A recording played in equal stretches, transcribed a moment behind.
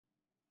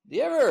Do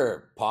you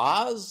ever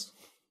pause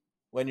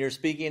when you're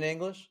speaking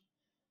English?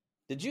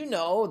 Did you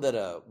know that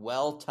a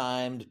well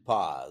timed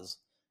pause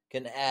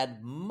can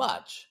add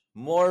much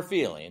more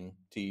feeling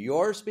to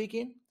your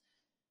speaking?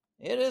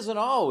 It isn't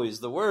always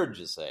the words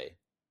you say,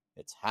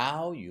 it's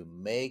how you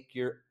make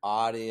your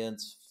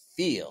audience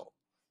feel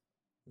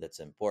that's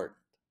important.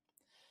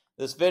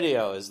 This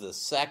video is the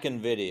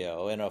second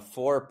video in a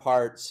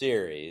 4-part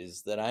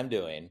series that I'm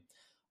doing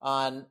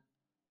on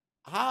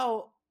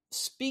how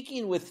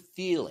speaking with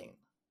feeling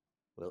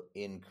will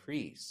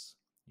increase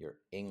your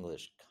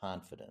English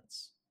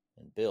confidence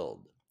and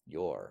build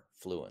your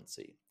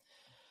fluency.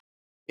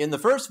 In the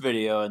first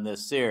video in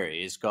this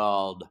series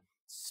called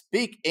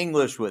Speak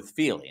English with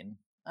Feeling,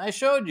 I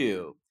showed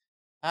you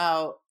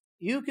how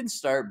you can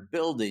start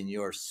building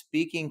your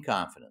speaking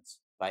confidence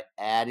by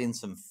adding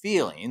some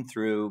feeling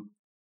through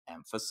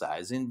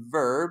emphasizing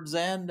verbs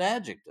and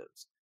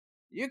adjectives.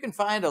 You can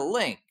find a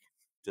link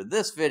to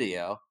this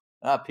video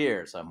up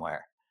here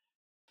somewhere.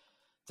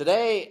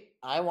 Today,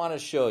 I want to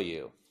show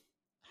you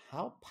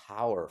how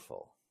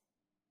powerful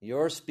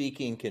your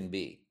speaking can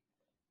be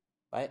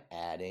by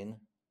adding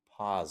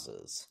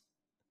pauses.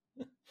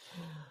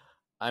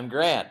 I'm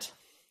Grant,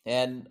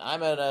 and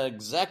I'm an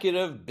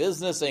executive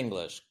business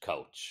English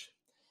coach.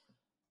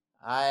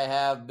 I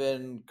have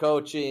been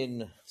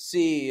coaching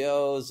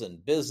CEOs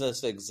and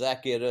business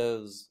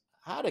executives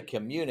how to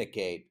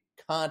communicate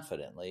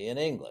confidently in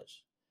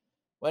English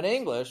when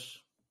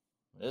English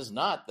is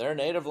not their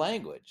native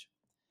language.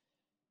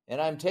 And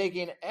I'm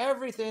taking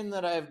everything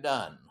that I've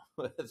done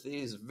with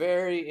these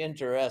very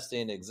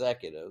interesting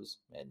executives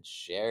and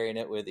sharing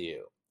it with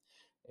you.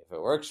 If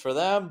it works for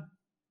them,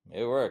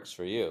 it works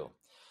for you.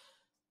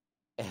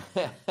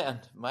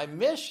 And my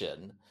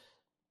mission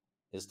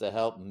is to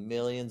help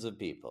millions of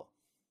people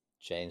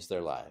change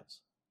their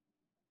lives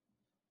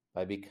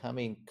by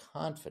becoming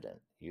confident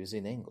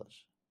using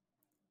English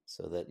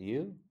so that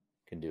you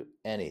can do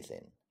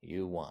anything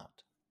you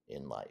want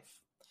in life.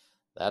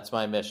 That's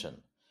my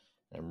mission.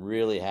 I'm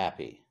really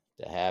happy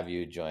to have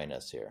you join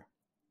us here.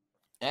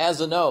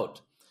 As a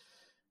note,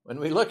 when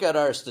we look at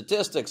our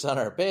statistics on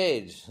our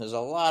page, there's a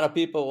lot of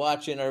people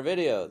watching our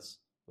videos,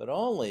 but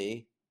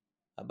only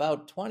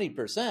about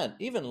 20%,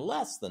 even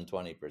less than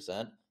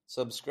 20%,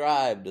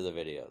 subscribe to the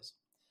videos.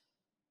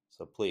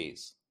 So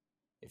please,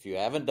 if you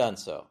haven't done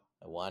so,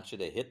 I want you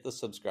to hit the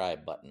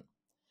subscribe button.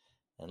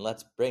 And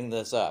let's bring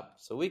this up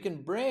so we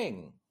can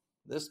bring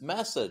this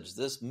message,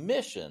 this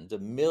mission to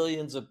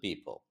millions of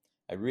people.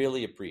 I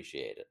really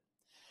appreciate it.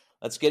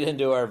 Let's get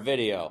into our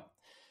video.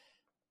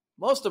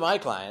 Most of my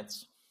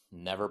clients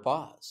never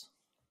pause.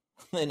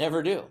 They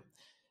never do.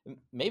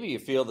 Maybe you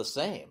feel the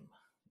same.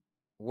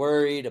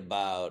 Worried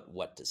about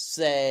what to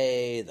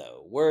say,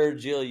 the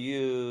words you'll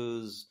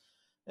use,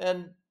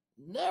 and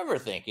never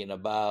thinking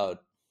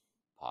about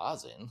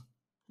pausing.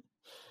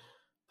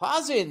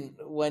 Pausing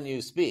when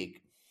you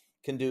speak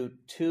can do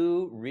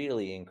two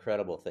really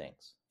incredible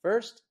things.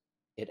 First,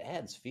 it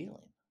adds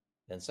feeling.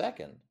 And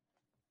second,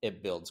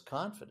 it builds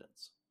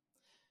confidence.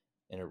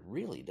 And it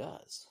really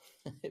does.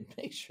 It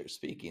makes your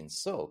speaking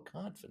so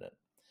confident.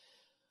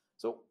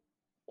 So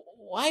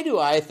why do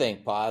I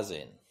think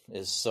pausing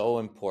is so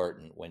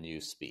important when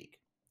you speak?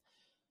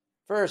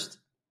 First,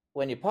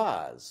 when you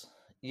pause,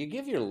 you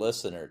give your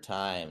listener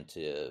time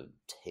to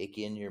take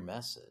in your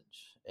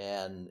message,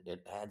 and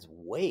it adds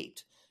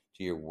weight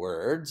to your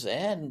words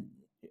and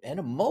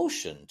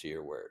emotion to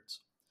your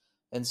words.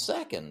 And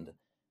second,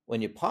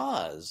 when you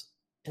pause,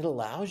 it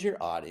allows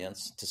your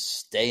audience to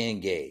stay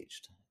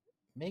engaged,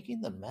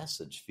 making the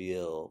message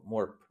feel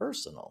more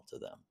personal to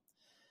them.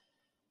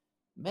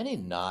 Many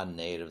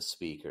non-native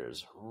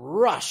speakers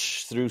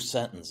rush through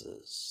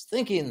sentences,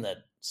 thinking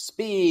that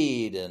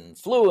speed and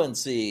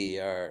fluency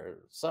are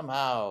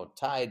somehow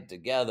tied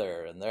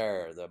together and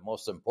they're the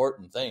most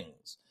important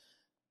things.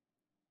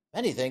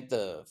 Many think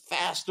the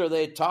faster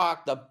they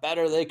talk, the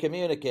better they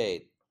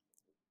communicate.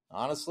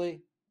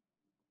 Honestly,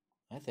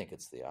 I think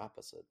it's the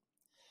opposite.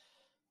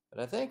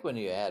 But I think when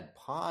you add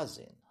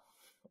pausing,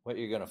 what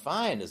you're going to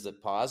find is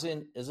that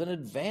pausing is an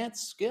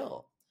advanced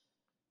skill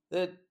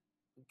that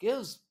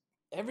gives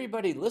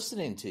everybody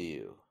listening to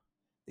you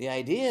the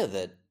idea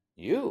that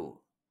you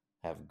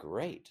have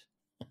great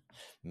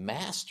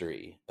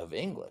mastery of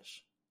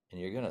English and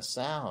you're going to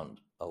sound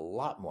a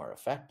lot more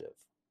effective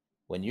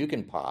when you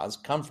can pause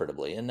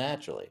comfortably and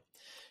naturally.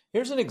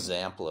 Here's an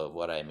example of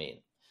what I mean.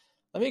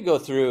 Let me go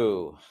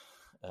through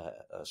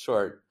a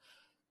short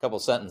couple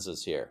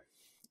sentences here,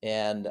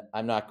 and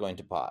I'm not going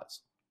to pause.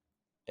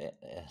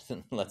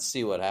 And let's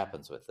see what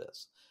happens with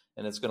this.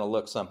 And it's going to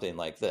look something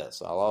like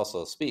this. I'll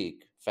also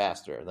speak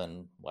faster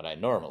than what I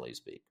normally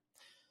speak.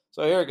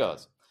 So here it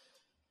goes.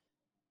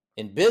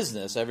 In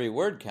business, every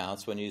word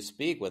counts. When you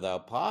speak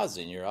without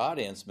pausing, your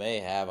audience may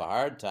have a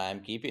hard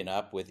time keeping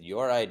up with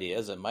your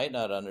ideas and might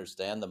not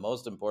understand the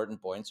most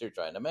important points you're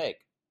trying to make.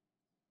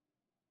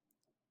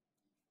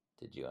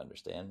 Did you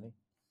understand me?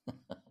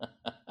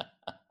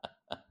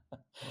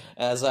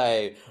 As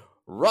I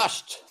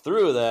rushed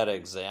through that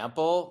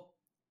example,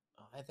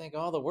 I think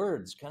all the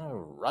words kind of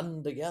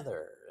run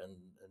together, and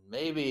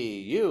maybe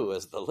you,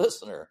 as the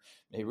listener,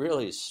 may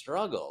really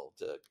struggle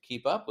to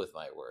keep up with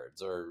my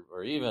words,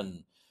 or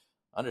even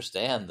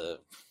understand the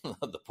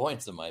the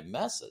points of my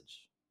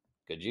message.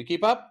 Could you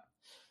keep up?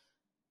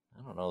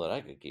 I don't know that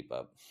I could keep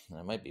up.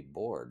 I might be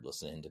bored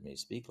listening to me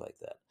speak like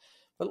that.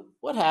 But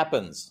what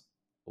happens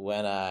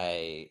when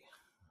I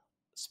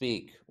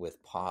speak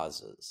with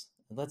pauses?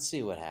 Let's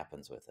see what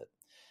happens with it.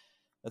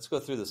 Let's go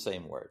through the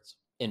same words.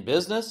 In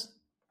business,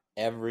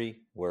 every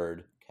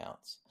word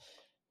counts.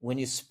 When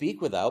you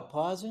speak without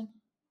pausing,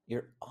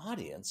 your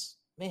audience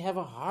may have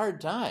a hard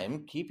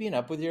time keeping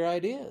up with your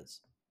ideas.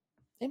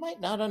 They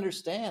might not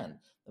understand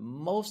the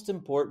most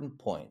important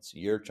points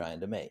you're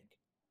trying to make.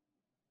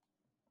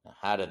 Now,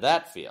 how did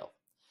that feel?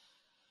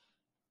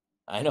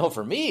 I know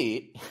for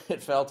me,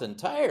 it felt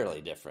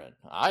entirely different.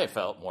 I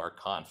felt more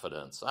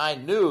confidence. I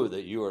knew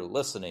that you were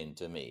listening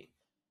to me.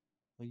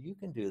 Well, you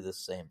can do the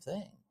same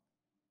thing.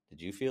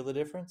 Did you feel the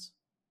difference?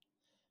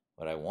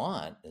 What I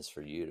want is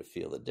for you to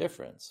feel the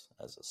difference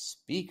as a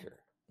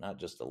speaker, not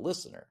just a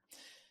listener.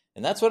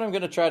 And that's what I'm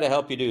going to try to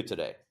help you do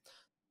today.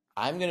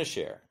 I'm going to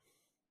share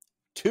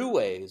 2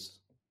 ways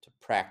to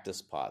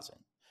practice pausing.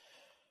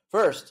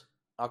 First,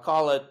 I'll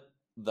call it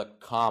the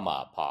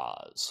comma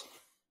pause.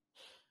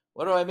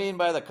 What do I mean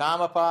by the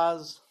comma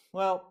pause?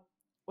 Well,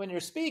 when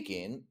you're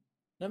speaking,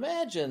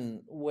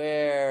 imagine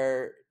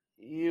where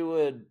you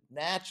would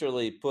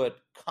naturally put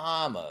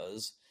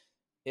commas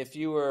if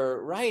you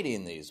were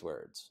writing these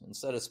words.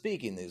 Instead of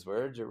speaking these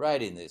words, you're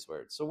writing these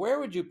words. So where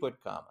would you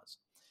put commas?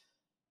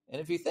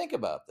 And if you think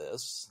about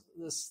this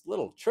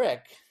little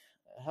trick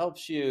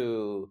helps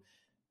you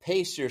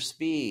pace your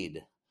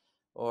speed,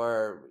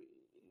 or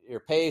your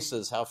pace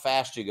is how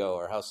fast you go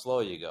or how slow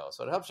you go.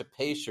 So it helps you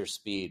pace your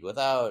speed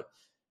without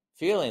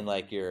feeling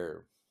like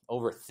you're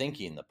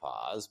overthinking the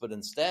pause, but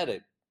instead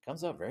it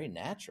comes out very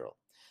natural.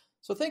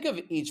 So think of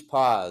each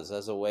pause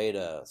as a way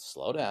to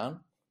slow down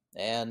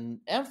and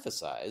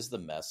emphasize the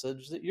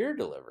message that you're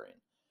delivering.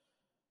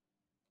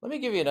 Let me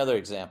give you another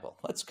example.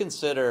 Let's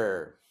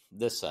consider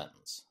this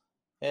sentence.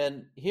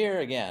 And here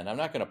again, I'm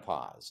not going to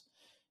pause.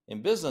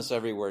 In business,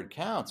 every word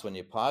counts. When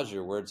you pause,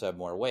 your words have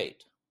more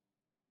weight.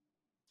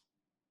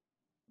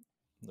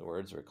 The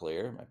words were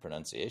clear, my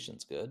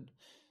pronunciation's good,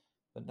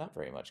 but not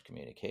very much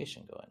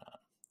communication going on.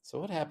 So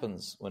what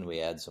happens when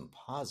we add some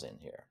pause in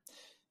here?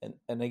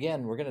 And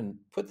again, we're going to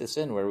put this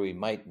in where we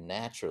might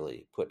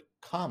naturally put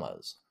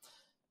commas.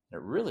 And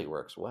it really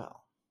works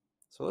well.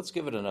 So let's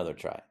give it another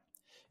try.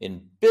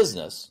 In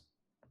business,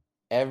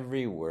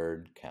 every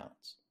word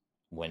counts.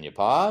 When you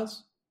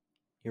pause,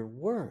 your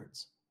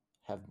words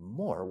have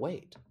more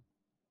weight.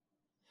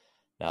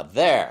 Now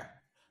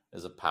there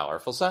is a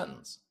powerful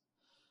sentence.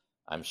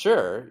 I'm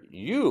sure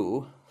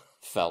you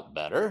felt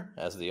better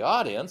as the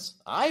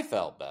audience. I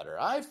felt better.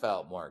 I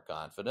felt more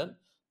confident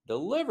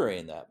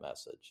delivering that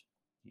message.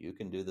 You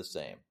can do the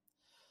same.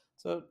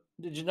 So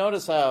did you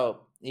notice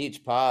how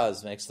each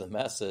pause makes the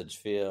message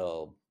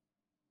feel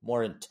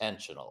more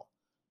intentional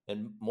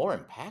and more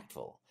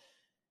impactful?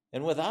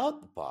 And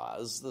without the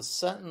pause, the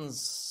sentence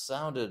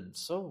sounded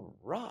so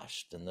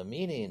rushed and the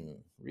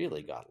meaning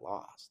really got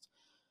lost.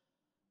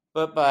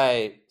 But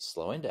by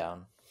slowing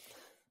down,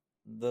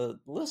 the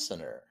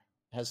listener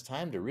has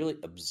time to really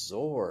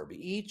absorb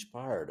each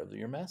part of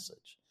your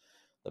message.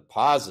 The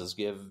pauses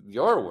give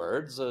your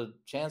words a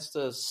chance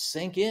to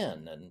sink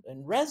in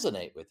and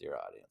resonate with your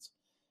audience,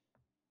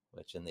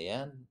 which in the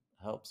end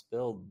helps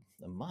build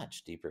a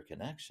much deeper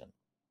connection.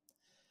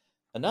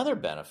 Another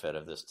benefit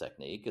of this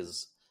technique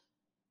is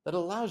that it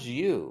allows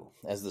you,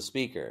 as the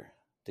speaker,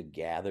 to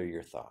gather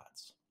your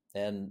thoughts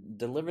and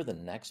deliver the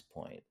next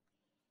point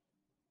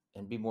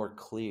and be more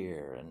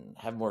clear and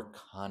have more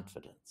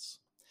confidence.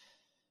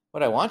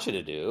 What I want you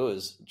to do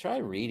is try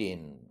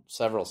reading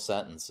several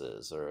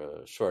sentences or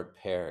a short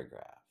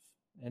paragraph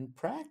and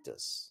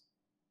practice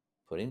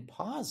putting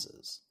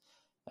pauses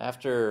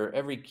after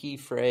every key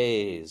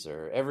phrase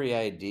or every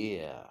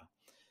idea,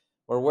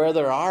 or where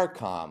there are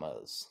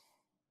commas,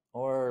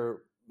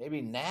 or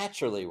maybe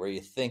naturally where you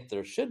think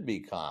there should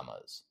be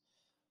commas.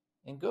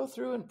 And go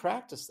through and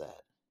practice that.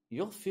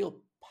 You'll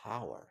feel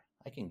power.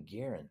 I can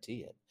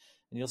guarantee it.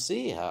 And you'll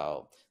see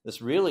how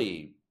this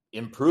really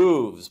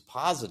improves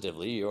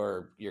positively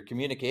your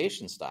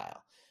communication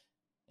style.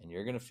 And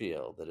you're going to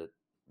feel that it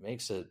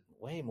makes it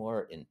way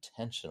more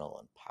intentional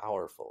and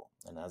powerful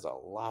and has a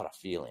lot of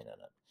feeling in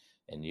it.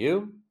 And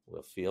you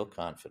will feel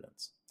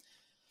confidence.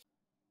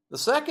 The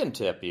second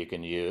tip you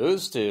can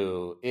use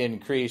to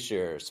increase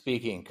your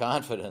speaking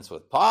confidence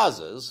with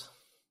pauses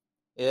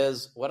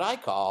is what I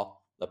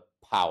call the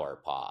power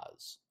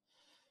pause.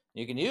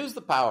 You can use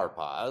the power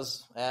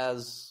pause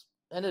as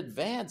an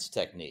advanced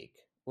technique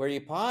where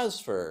you pause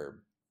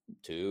for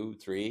 2,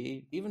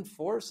 3, even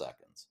 4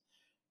 seconds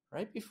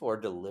right before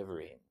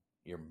delivering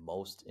your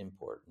most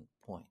important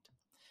point.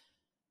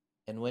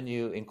 And when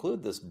you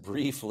include this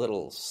brief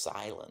little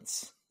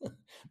silence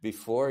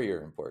before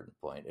your important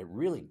point, it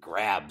really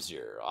grabs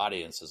your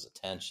audience's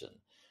attention.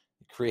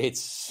 It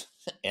creates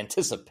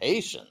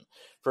anticipation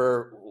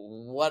for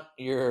what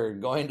you're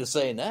going to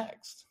say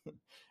next.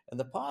 And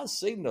the pause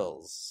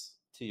signals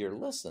to your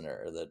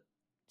listener that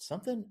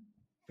something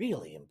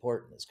really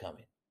important is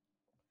coming,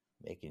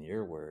 making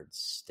your words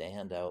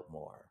stand out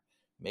more,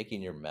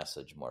 making your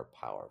message more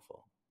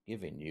powerful,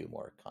 giving you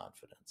more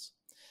confidence.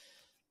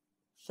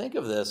 Think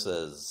of this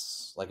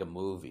as like a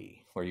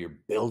movie where you're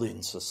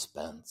building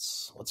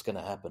suspense. What's going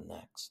to happen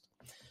next?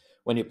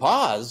 When you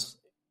pause,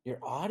 your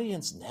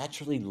audience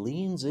naturally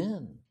leans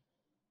in.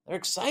 They're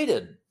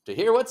excited to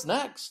hear what's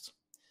next.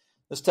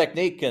 This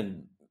technique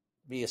can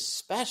be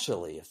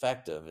especially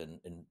effective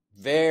in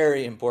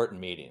very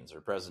important meetings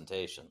or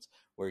presentations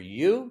where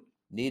you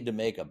need to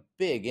make a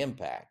big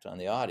impact on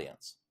the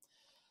audience.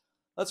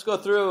 Let's go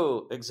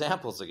through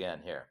examples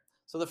again here.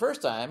 So the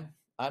first time,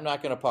 I'm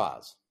not going to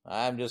pause.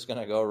 I'm just going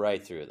to go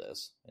right through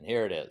this. And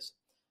here it is.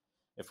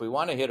 If we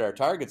want to hit our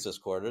targets this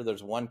quarter,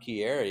 there's one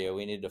key area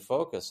we need to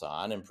focus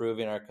on: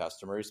 improving our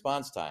customer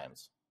response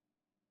times.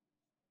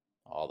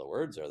 All the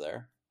words are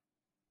there.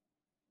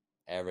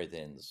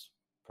 Everything's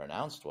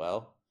pronounced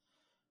well,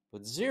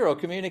 with zero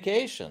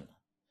communication.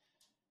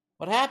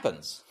 What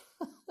happens?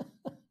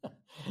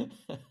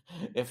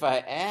 If I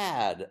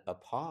add a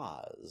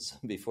pause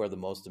before the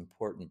most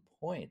important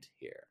point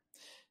here,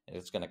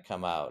 it's going to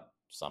come out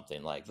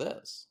something like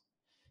this.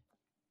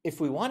 If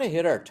we want to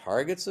hit our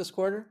targets this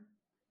quarter,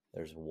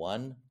 there's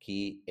one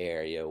key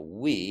area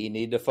we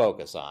need to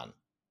focus on: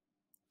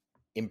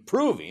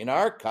 improving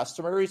our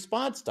customer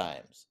response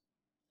times.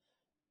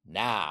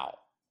 Now,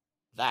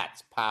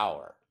 that's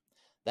power.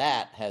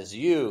 That has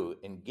you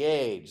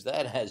engaged.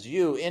 That has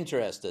you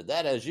interested.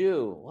 That has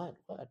you,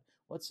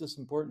 what's this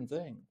important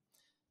thing?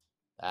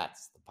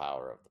 That's the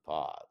power of the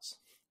pause.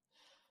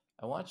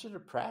 I want you to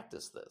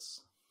practice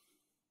this.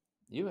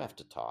 You have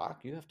to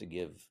talk. You have to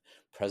give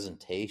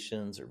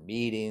presentations or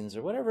meetings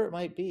or whatever it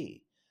might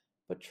be,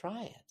 but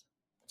try it.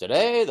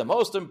 Today, the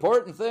most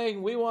important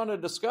thing we want to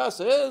discuss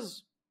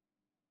is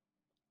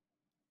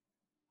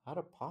how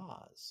to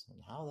pause and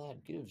how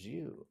that gives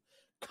you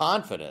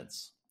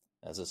confidence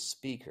as a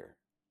speaker.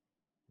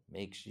 It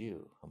makes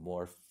you a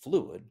more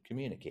fluid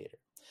communicator.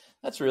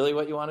 That's really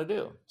what you want to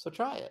do. So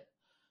try it.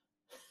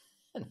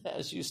 And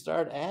as you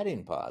start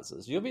adding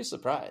pauses, you'll be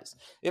surprised.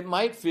 It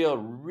might feel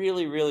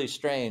really, really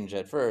strange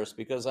at first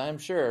because I'm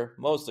sure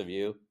most of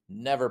you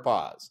never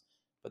pause.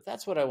 But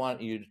that's what I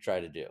want you to try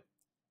to do.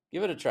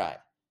 Give it a try.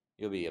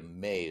 You'll be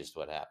amazed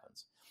what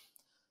happens.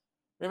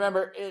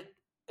 Remember,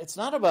 it's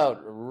not about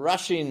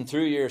rushing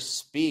through your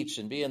speech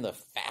and being the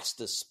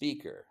fastest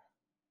speaker.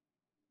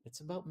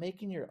 It's about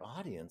making your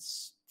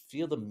audience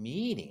feel the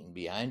meaning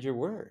behind your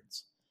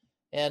words.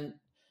 And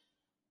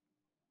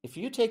if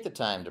you take the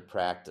time to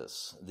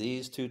practice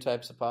these two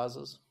types of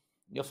pauses,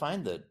 you'll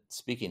find that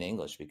speaking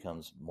English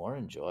becomes more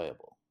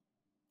enjoyable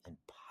and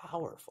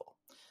powerful.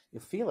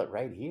 You'll feel it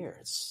right here.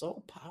 It's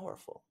so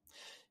powerful.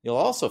 You'll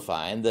also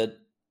find that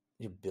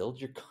you build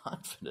your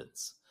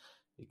confidence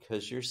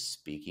because you're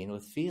speaking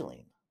with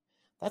feeling.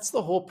 That's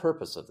the whole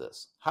purpose of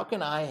this. How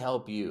can I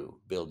help you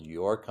build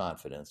your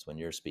confidence when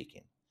you're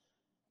speaking?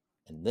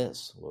 And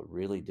this will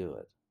really do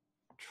it.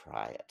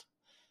 Try it.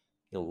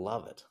 You'll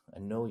love it. I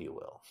know you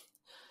will.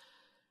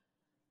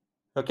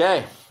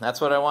 Okay, that's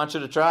what I want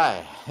you to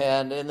try.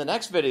 And in the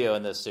next video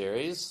in this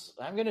series,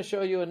 I'm going to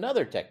show you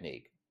another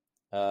technique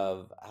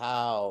of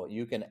how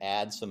you can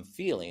add some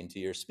feeling to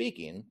your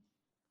speaking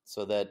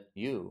so that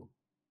you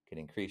can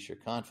increase your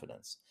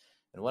confidence.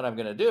 And what I'm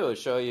going to do is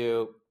show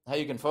you how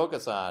you can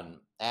focus on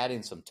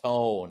adding some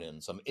tone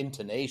and some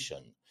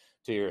intonation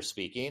to your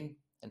speaking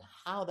and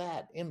how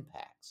that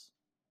impacts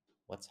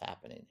what's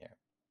happening here.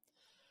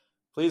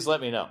 Please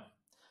let me know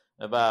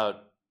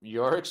about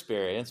your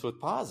experience with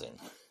pausing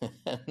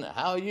and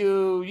how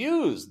you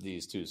use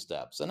these two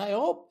steps. And I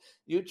hope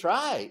you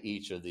try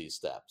each of these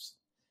steps.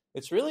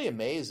 It's really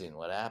amazing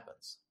what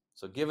happens.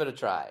 So give it a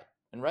try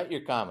and write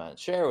your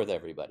comments. Share with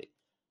everybody.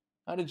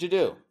 How did you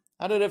do?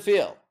 How did it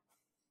feel?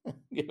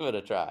 Give it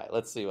a try.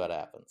 Let's see what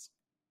happens.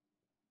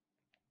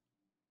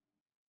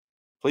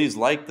 Please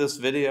like this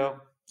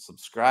video,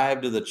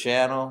 subscribe to the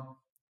channel,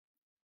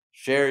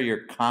 share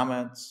your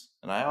comments,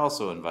 and I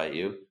also invite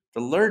you to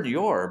learn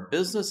your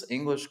Business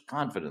English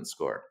Confidence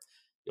Score.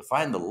 You'll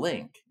find the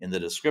link in the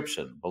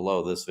description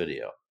below this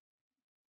video.